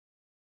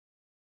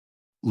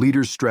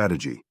Leader's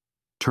strategy: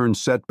 turn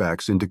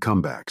setbacks into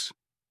comebacks.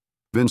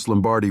 Vince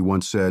Lombardi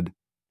once said,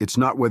 "It's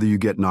not whether you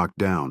get knocked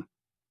down,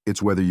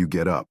 it's whether you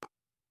get up."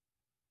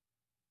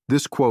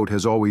 This quote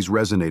has always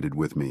resonated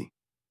with me,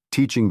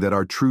 teaching that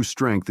our true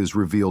strength is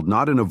revealed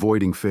not in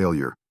avoiding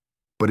failure,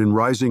 but in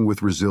rising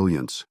with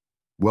resilience.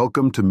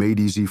 Welcome to Made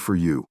Easy for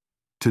You.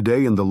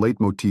 Today in the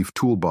Leitmotif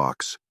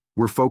Toolbox,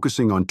 we're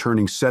focusing on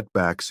turning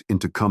setbacks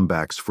into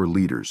comebacks for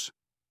leaders.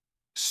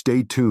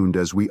 Stay tuned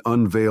as we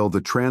unveil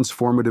the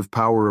transformative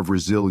power of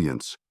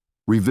resilience,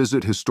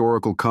 revisit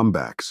historical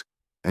comebacks,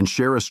 and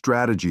share a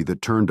strategy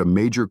that turned a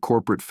major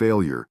corporate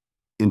failure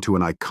into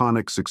an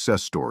iconic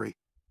success story.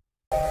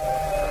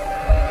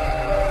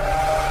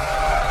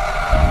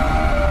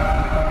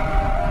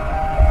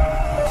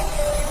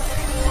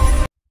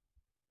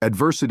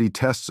 Adversity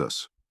tests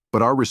us,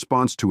 but our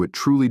response to it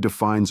truly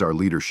defines our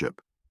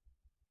leadership.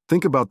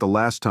 Think about the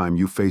last time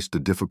you faced a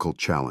difficult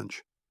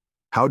challenge.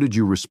 How did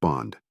you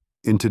respond?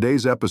 In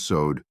today's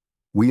episode,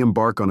 we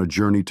embark on a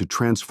journey to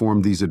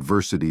transform these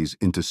adversities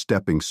into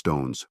stepping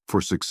stones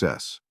for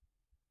success.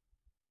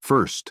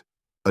 First,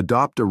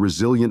 adopt a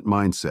resilient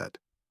mindset.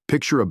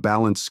 Picture a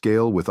balanced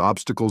scale with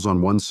obstacles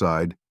on one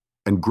side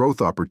and growth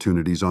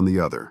opportunities on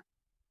the other.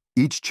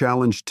 Each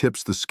challenge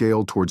tips the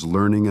scale towards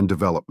learning and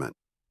development.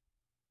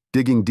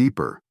 Digging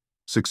deeper,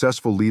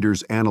 successful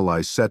leaders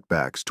analyze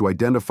setbacks to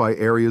identify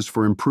areas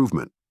for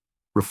improvement.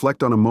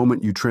 Reflect on a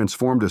moment you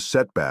transformed a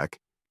setback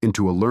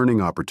into a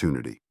learning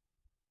opportunity.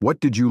 What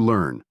did you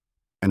learn,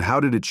 and how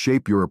did it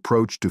shape your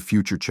approach to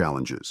future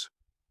challenges?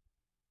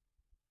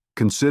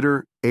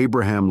 Consider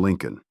Abraham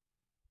Lincoln.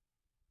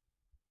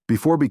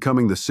 Before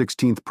becoming the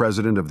 16th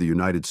President of the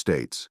United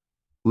States,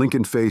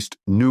 Lincoln faced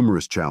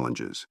numerous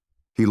challenges.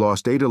 He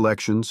lost 8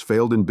 elections,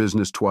 failed in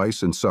business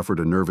twice, and suffered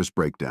a nervous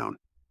breakdown.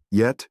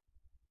 Yet,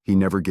 he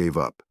never gave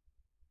up.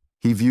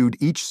 He viewed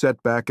each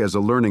setback as a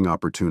learning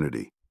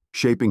opportunity,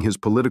 shaping his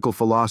political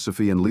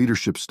philosophy and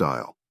leadership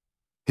style.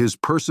 His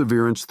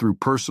perseverance through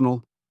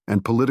personal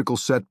and political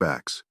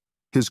setbacks,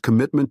 his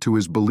commitment to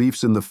his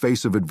beliefs in the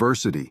face of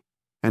adversity,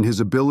 and his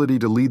ability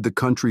to lead the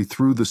country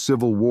through the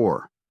Civil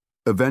War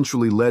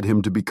eventually led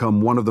him to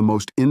become one of the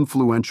most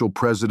influential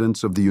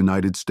presidents of the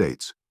United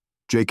States.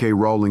 J.K.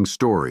 Rowling's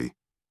story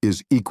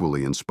is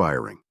equally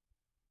inspiring.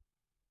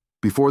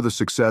 Before the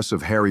success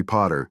of Harry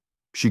Potter,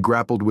 she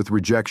grappled with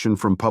rejection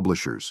from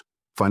publishers,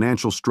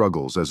 financial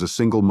struggles as a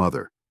single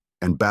mother,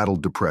 and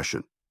battled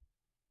depression.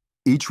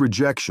 Each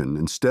rejection,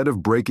 instead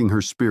of breaking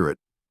her spirit,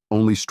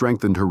 only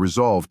strengthened her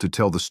resolve to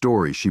tell the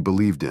story she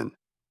believed in.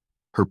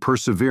 Her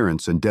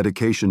perseverance and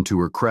dedication to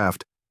her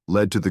craft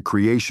led to the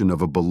creation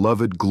of a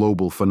beloved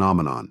global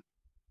phenomenon.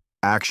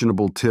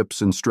 Actionable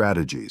tips and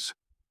strategies: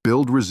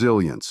 build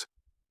resilience,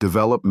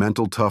 develop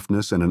mental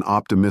toughness and an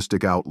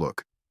optimistic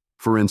outlook.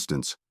 For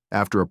instance,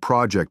 after a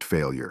project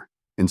failure,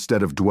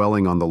 instead of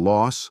dwelling on the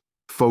loss,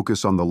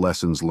 focus on the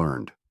lessons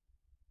learned.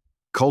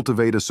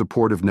 Cultivate a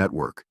supportive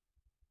network.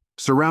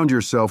 Surround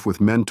yourself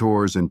with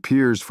mentors and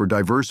peers for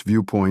diverse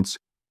viewpoints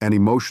and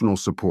emotional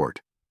support.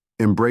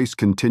 Embrace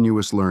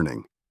continuous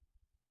learning.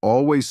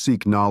 Always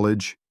seek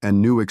knowledge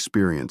and new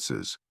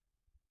experiences.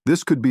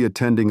 This could be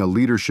attending a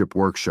leadership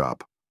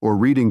workshop or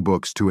reading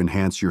books to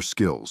enhance your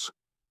skills.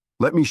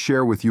 Let me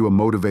share with you a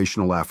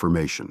motivational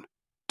affirmation.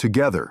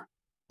 Together,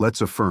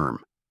 let's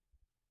affirm: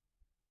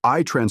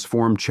 I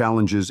transform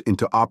challenges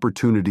into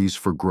opportunities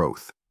for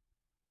growth.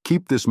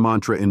 Keep this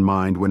mantra in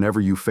mind whenever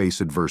you face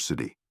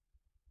adversity.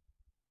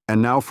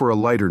 And now for a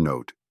lighter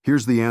note,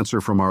 here's the answer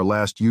from our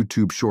last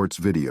YouTube Shorts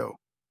video.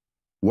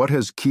 What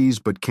has keys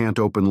but can't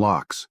open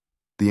locks?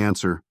 The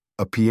answer: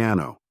 a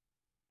piano.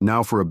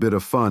 Now for a bit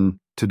of fun,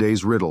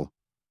 today's riddle.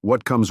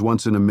 What comes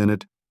once in a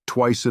minute,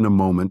 twice in a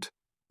moment,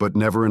 but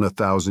never in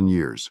 1,000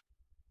 years?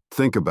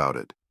 Think about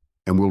it,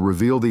 and we'll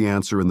reveal the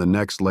answer in the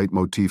next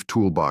Leitmotif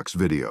Toolbox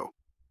video.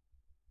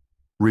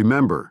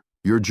 Remember,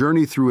 your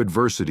journey through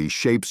adversity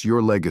shapes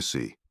your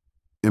legacy.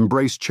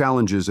 Embrace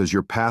challenges as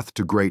your path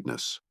to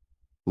greatness.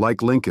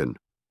 Like Lincoln,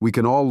 we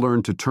can all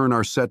learn to turn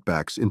our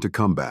setbacks into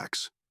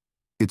comebacks.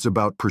 It's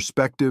about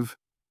perspective,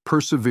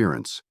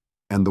 perseverance,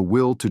 and the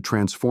will to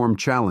transform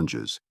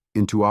challenges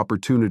into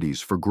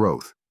opportunities for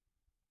growth.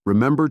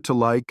 Remember to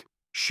like,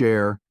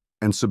 share,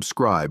 and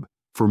subscribe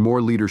for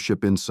more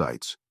leadership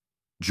insights.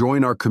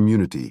 Join our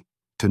community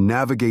to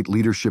navigate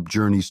leadership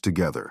journeys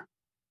together.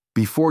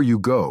 Before you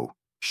go,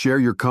 share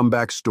your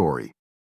comeback story.